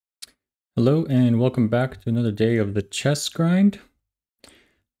Hello and welcome back to another day of the chess grind.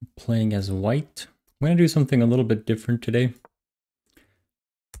 Playing as white. I'm going to do something a little bit different today.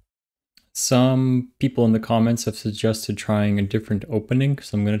 Some people in the comments have suggested trying a different opening,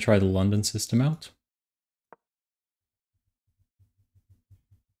 so I'm going to try the London system out.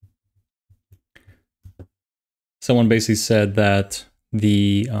 Someone basically said that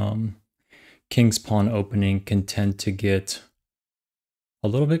the king's pawn opening can tend to get a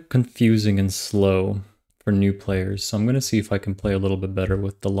little bit confusing and slow for new players, so I'm going to see if I can play a little bit better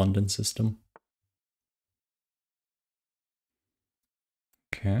with the London system.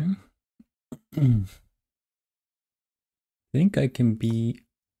 Okay. I think I can be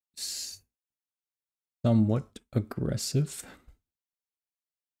somewhat aggressive.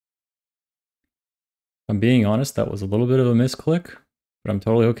 If I'm being honest, that was a little bit of a misclick, but I'm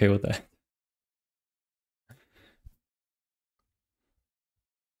totally okay with that.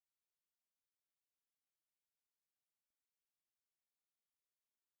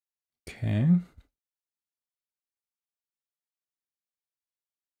 Okay.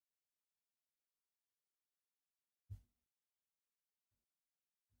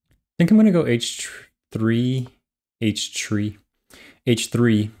 I think I'm going to go h3, h3,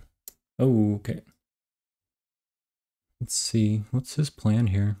 h3. Oh, okay. Let's see. What's his plan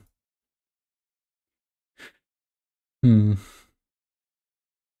here?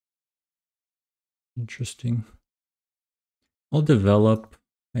 Interesting. I'll develop.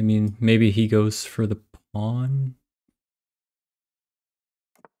 I mean, maybe he goes for the pawn.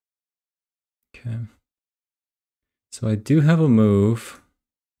 Okay. So I do have a move.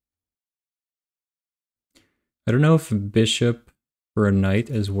 I don't know if bishop for a knight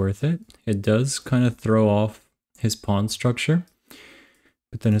is worth it. It does kind of throw off his pawn structure,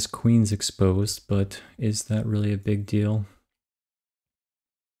 but then his queen's exposed, but is that really a big deal?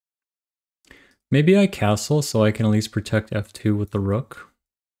 Maybe I castle so I can at least protect f2 with the rook.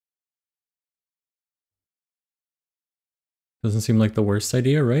 Doesn't seem like the worst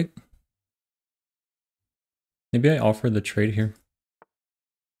idea, right? Maybe I offer the trade here.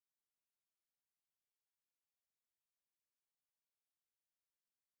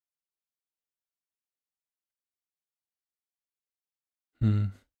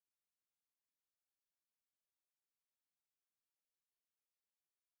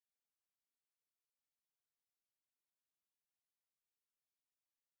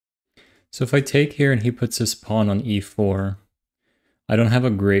 So if I take here and he puts his pawn on e4, I don't have a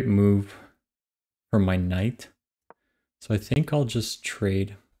great move for my knight. So I think I'll just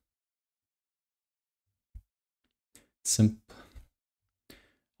trade.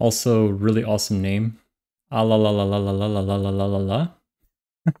 Also, really awesome name. Ah la la la la la la la la la la la.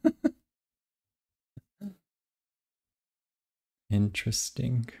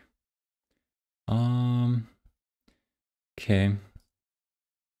 Interesting. Okay.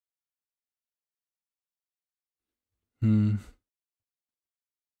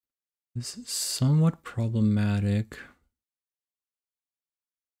 This is somewhat problematic.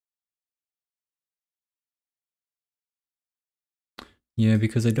 Yeah,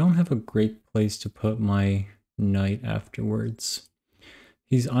 because I don't have a great place to put my knight afterwards.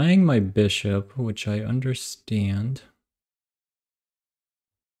 He's eyeing my bishop, which I understand.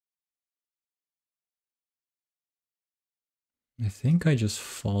 I think I just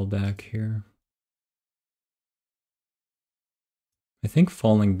fall back here. I think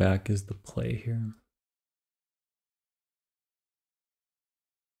falling back is the play here.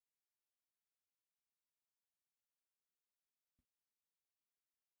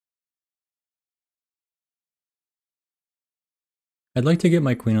 I'd like to get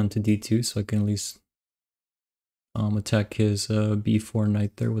my queen onto d2 so I can at least attack his b4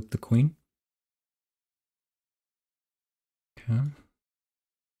 knight there with the queen. Okay.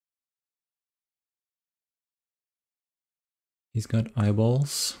 He's got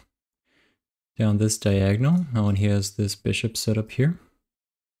eyeballs down this diagonal. Oh, and he has this bishop set up here.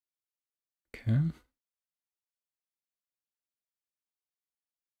 Okay.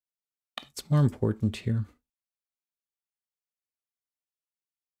 What's more important here?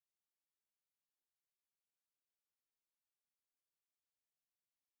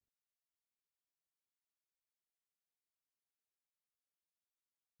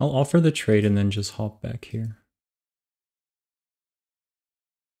 I'll offer the trade and then just hop back here.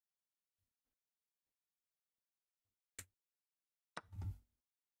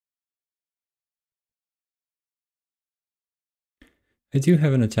 I do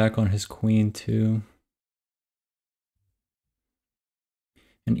have an attack on his queen too.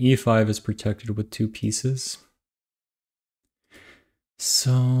 And e5 is protected with 2 pieces.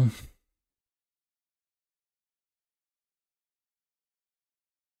 So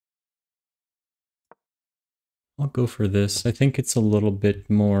I'll go for this. I think it's a little bit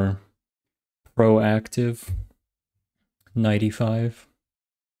more proactive. Knight e5.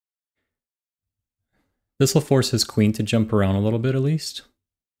 This will force his queen to jump around a little bit at least.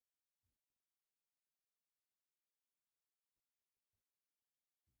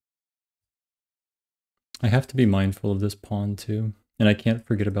 I have to be mindful of this pawn too, and I can't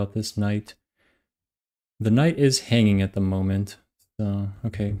forget about this knight. The knight is hanging at the moment, so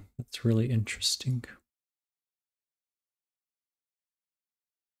okay, that's really interesting.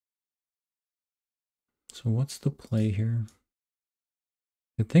 So what's the play here?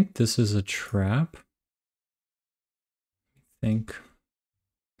 I think this is a trap. I think.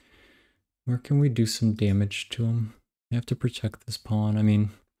 Where can we do some damage to him? I have to protect this pawn. I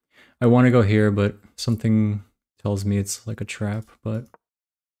mean, I want to go here, but something tells me it's like a trap, but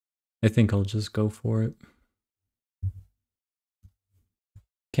I think I'll just go for it.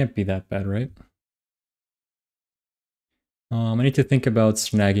 Can't be that bad, right? I need to think about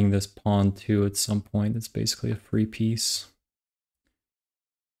snagging this pawn too at some point. It's basically a free piece.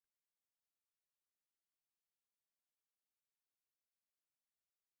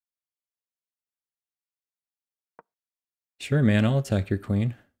 Sure, man, I'll attack your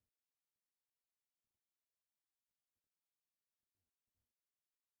queen.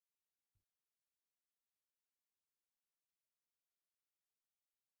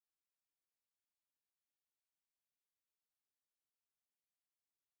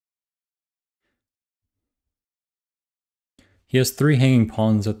 He has 3 hanging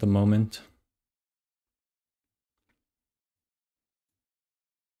pawns at the moment.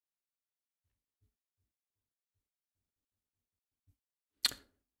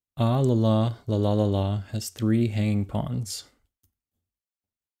 Ah la la la la la la has 3 hanging pawns.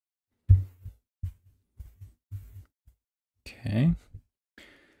 Okay.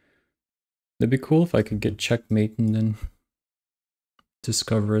 It'd be cool if I could get checkmate and then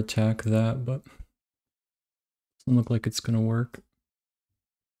discover attack that, but doesn't look like it's gonna work.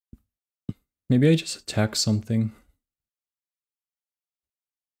 Maybe I just attack something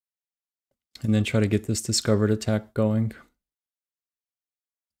and then try to get this discovered attack going.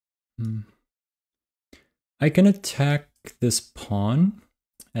 I can attack this pawn,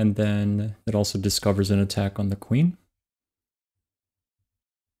 and then it also discovers an attack on the queen.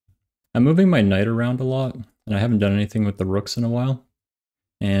 I'm moving my knight around a lot, and I haven't done anything with the rooks in a while.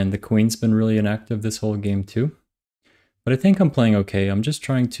 And the queen's been really inactive this whole game too. But I think I'm playing okay. I'm just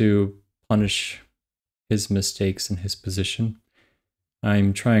trying to punish his mistakes in his position.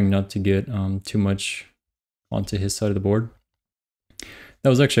 I'm trying not to get too much onto his side of the board. That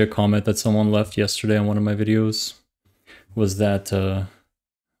was actually a comment that someone left yesterday on one of my videos, was that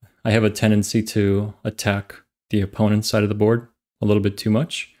I have a tendency to attack the opponent's side of the board a little bit too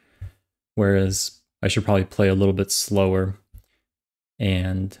much, whereas I should probably play a little bit slower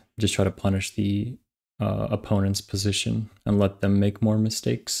and just try to punish the opponent's position and let them make more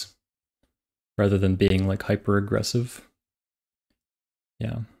mistakes rather than being like hyper aggressive.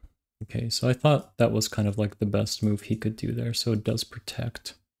 Yeah. Okay, so I thought that was kind of like the best move he could do there, so it does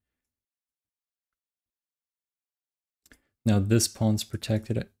protect. Now this pawn's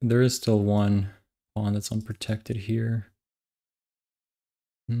protected. There is still one pawn that's unprotected here.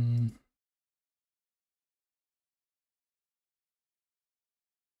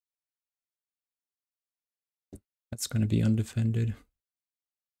 That's going to be undefended.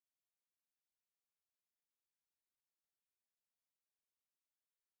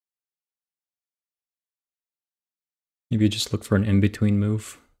 Maybe just look for an in-between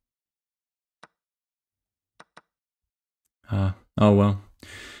move. Oh well.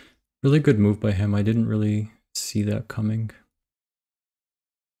 Really good move by him. I didn't really see that coming.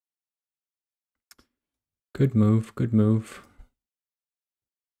 Good move, good move.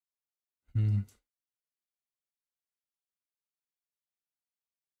 And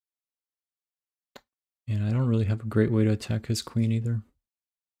I don't really have a great way to attack his queen either.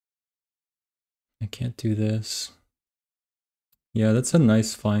 I can't do this. Yeah, that's a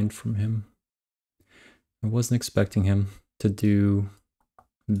nice find from him. I wasn't expecting him to do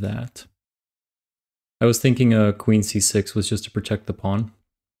that. I was thinking queen c6 was just to protect the pawn.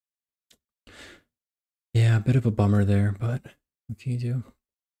 Yeah, a bit of a bummer there, but what can you do?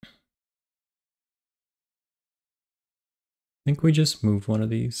 I think we just move one of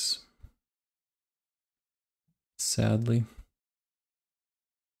these. Sadly.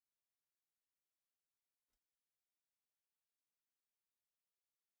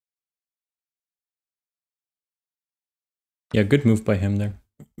 Yeah, good move by him there.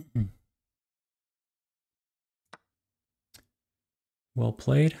 Well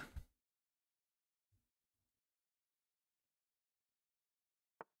played.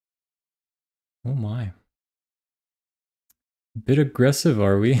 Oh my. A bit aggressive,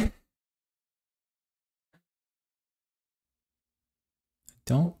 are we?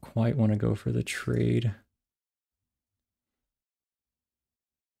 Don't quite want to go for the trade.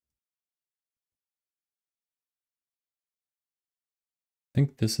 I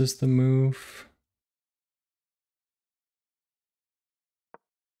think this is the move.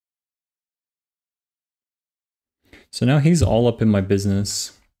 So now he's all up in my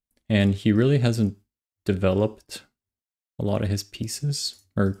business, and he really hasn't developed a lot of his pieces,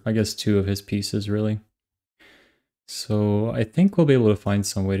 or I guess two of his pieces really. So I think we'll be able to find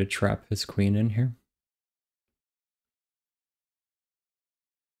some way to trap his queen in here.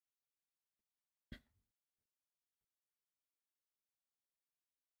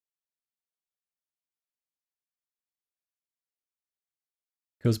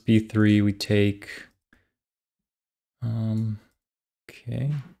 Goes b3, we take.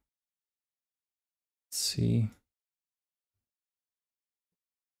 Okay. Let's see.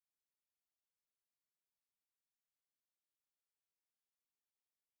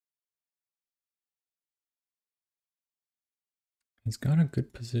 He's got a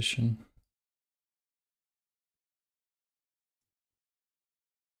good position.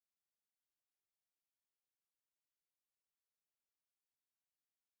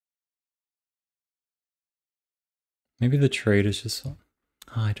 Maybe the trade is just. Oh,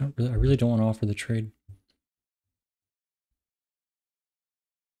 I really don't want to offer the trade.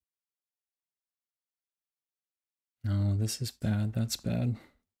 No, this is bad. That's bad.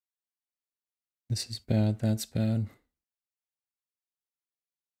 This is bad. That's bad.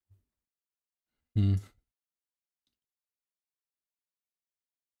 Hmm.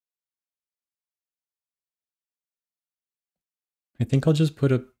 I think I'll just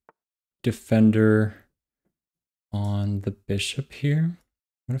put a defender on the bishop here.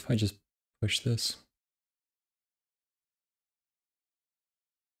 What if I just push this?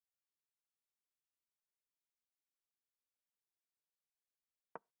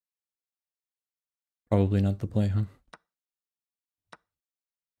 Probably not the play, huh?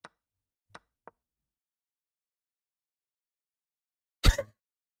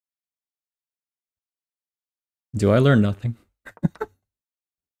 Do I learn nothing?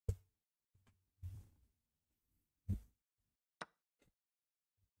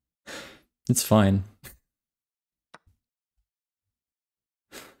 It's fine.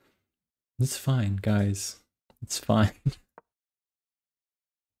 It's fine, guys. It's fine.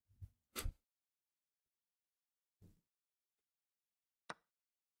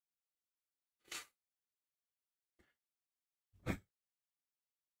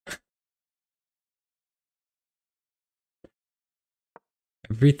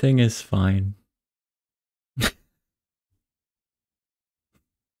 Everything is fine.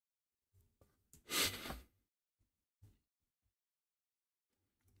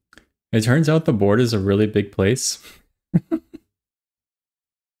 It turns out the board is a really big place.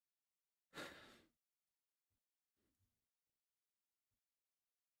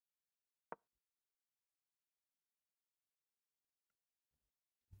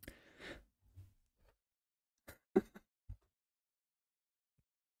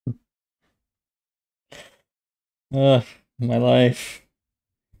 Ugh, my life.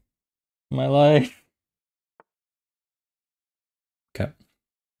 My life. Okay.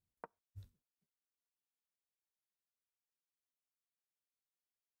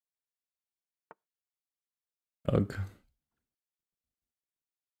 Ugh.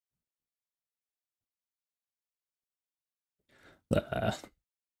 Ah.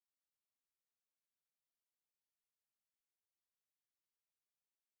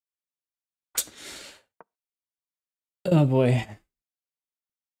 Oh boy.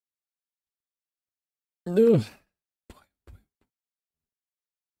 Ugh.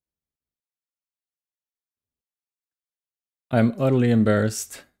 I'm utterly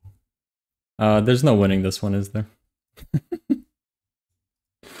embarrassed. There's no winning this one, is there?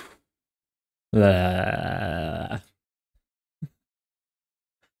 Ah.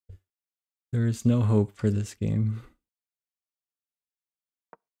 There is no hope for this game.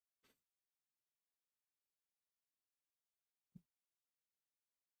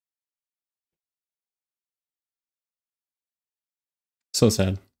 So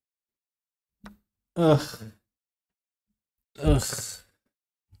sad. Ugh. Ugh.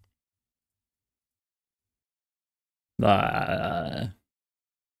 Ah.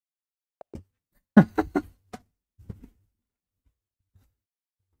 I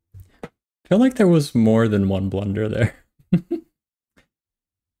feel like there was more than one blunder there.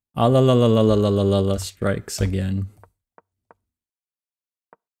 Ah la la la la la la la la la strikes again.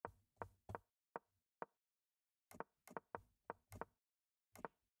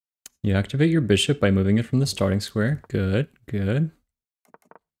 You activate your bishop by moving it from the starting square. Good, good.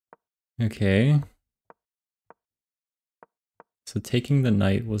 Okay. So taking the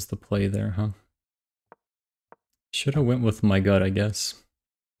knight was the play there, huh? Should have went with my gut, I guess.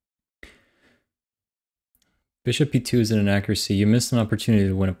 Bishop e2 is an inaccuracy. You missed an opportunity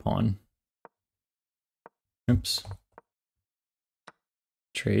to win a pawn. Oops.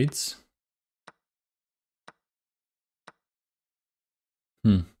 Trades.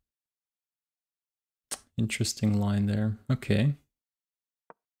 Interesting line there. Okay.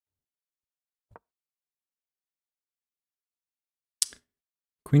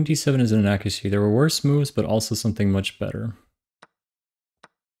 Queen d7 is an inaccuracy. There were worse moves, but also something much better.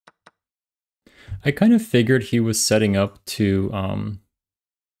 I kind of figured he was setting up to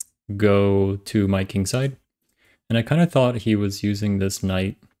go to my kingside. And I kind of thought he was using this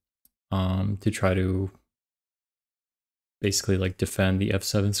knight to try to basically like defend the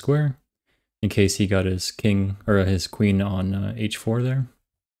f7 square in case he got his king or his queen on h4 there.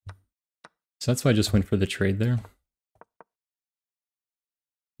 So that's why I just went for the trade there.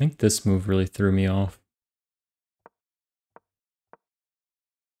 I think this move really threw me off.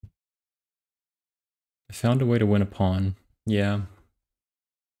 I found a way to win a pawn. Yeah.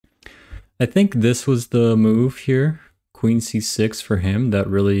 I think this was the move here, queen c6 for him, that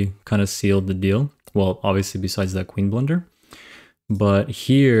really kind of sealed the deal. Well, obviously besides that queen blunder. But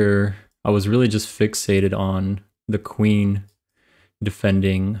here, I was really just fixated on the queen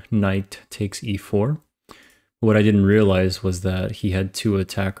defending knight takes e4. What I didn't realize was that he had two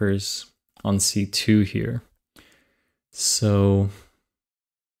attackers on c2 here. So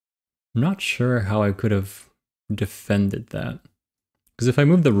I'm not sure how I could have defended that. Because if I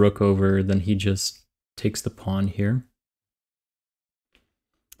move the rook over, then he just takes the pawn here.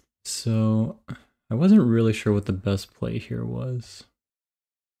 So I wasn't really sure what the best play here was.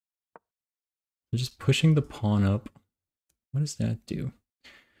 Just pushing the pawn up. What does that do?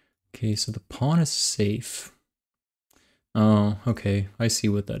 Okay, so the pawn is safe. Oh, okay, I see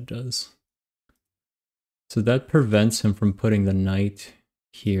what that does. So that prevents him from putting the knight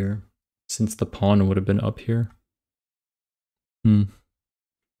here, since the pawn would have been up here. And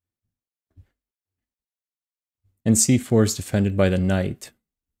c4 is defended by the knight.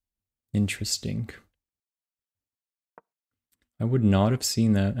 Interesting. I would not have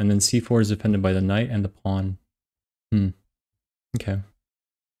seen that. And then c4 is defended by the knight and the pawn. Okay.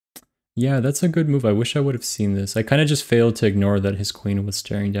 Yeah, that's a good move. I wish I would have seen this. I kind of just failed to ignore that his queen was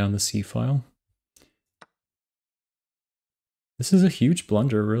staring down the c-file. This is a huge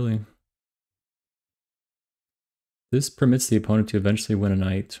blunder, really. This permits the opponent to eventually win a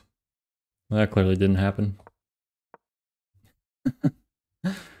knight. Well, that clearly didn't happen.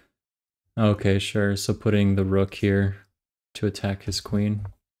 Okay, sure. So putting the rook here to attack his queen.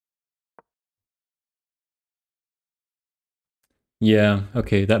 Yeah,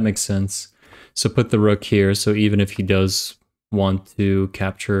 okay, that makes sense. So put the rook here, so even if he does want to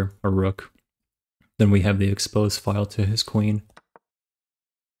capture a rook, then we have the exposed file to his queen.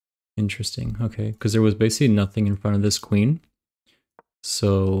 Interesting, okay, because there was basically nothing in front of this queen.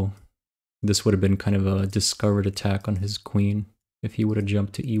 So this would have been kind of a discovered attack on his queen if he would have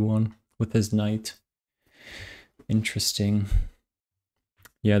jumped to e1 with his knight. Interesting.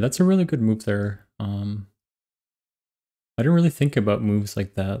 Yeah, that's a really good move there. I didn't really think about moves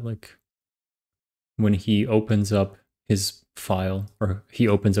like that, like when he opens up his file, or he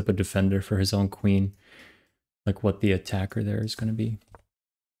opens up a defender for his own queen, like what the attacker there is going to be.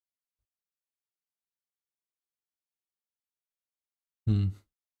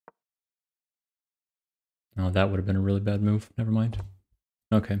 Oh, that would have been a really bad move. Never mind.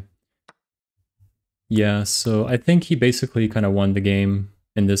 Okay. Yeah, so I think he basically kind of won the game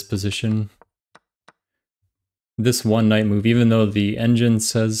in this position. This one knight move, even though the engine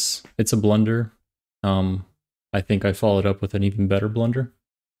says it's a blunder, I think I followed up with an even better blunder.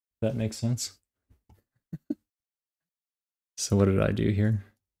 If that makes sense. So what did I do here?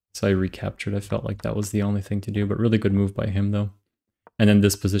 So I recaptured. I felt like that was the only thing to do, but really good move by him though. And then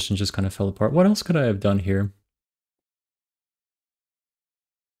this position just kind of fell apart. What else could I have done here?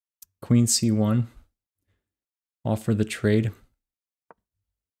 Queen c1. Offer the trade.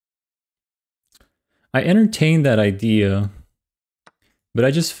 I entertained that idea, but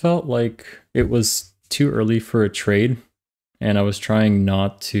I just felt like it was too early for a trade, and I was trying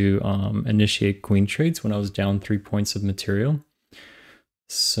not to initiate queen trades when I was down 3 points of material.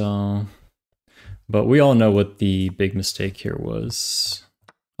 So, but we all know what the big mistake here was.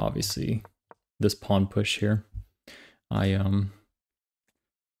 Obviously, this pawn push here. I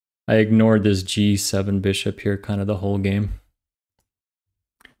ignored this g7 bishop here kind of the whole game.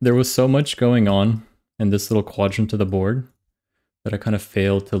 There was so much going on in this little quadrant of the board that I kind of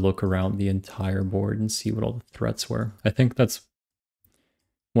failed to look around the entire board and see what all the threats were. I think that's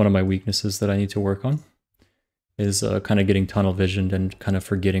one of my weaknesses that I need to work on, is kind of getting tunnel visioned and kind of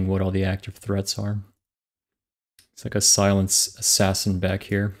forgetting what all the active threats are. It's like a silence assassin back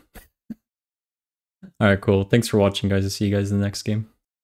here. All right, cool. Thanks for watching, guys. I'll see you guys in the next game.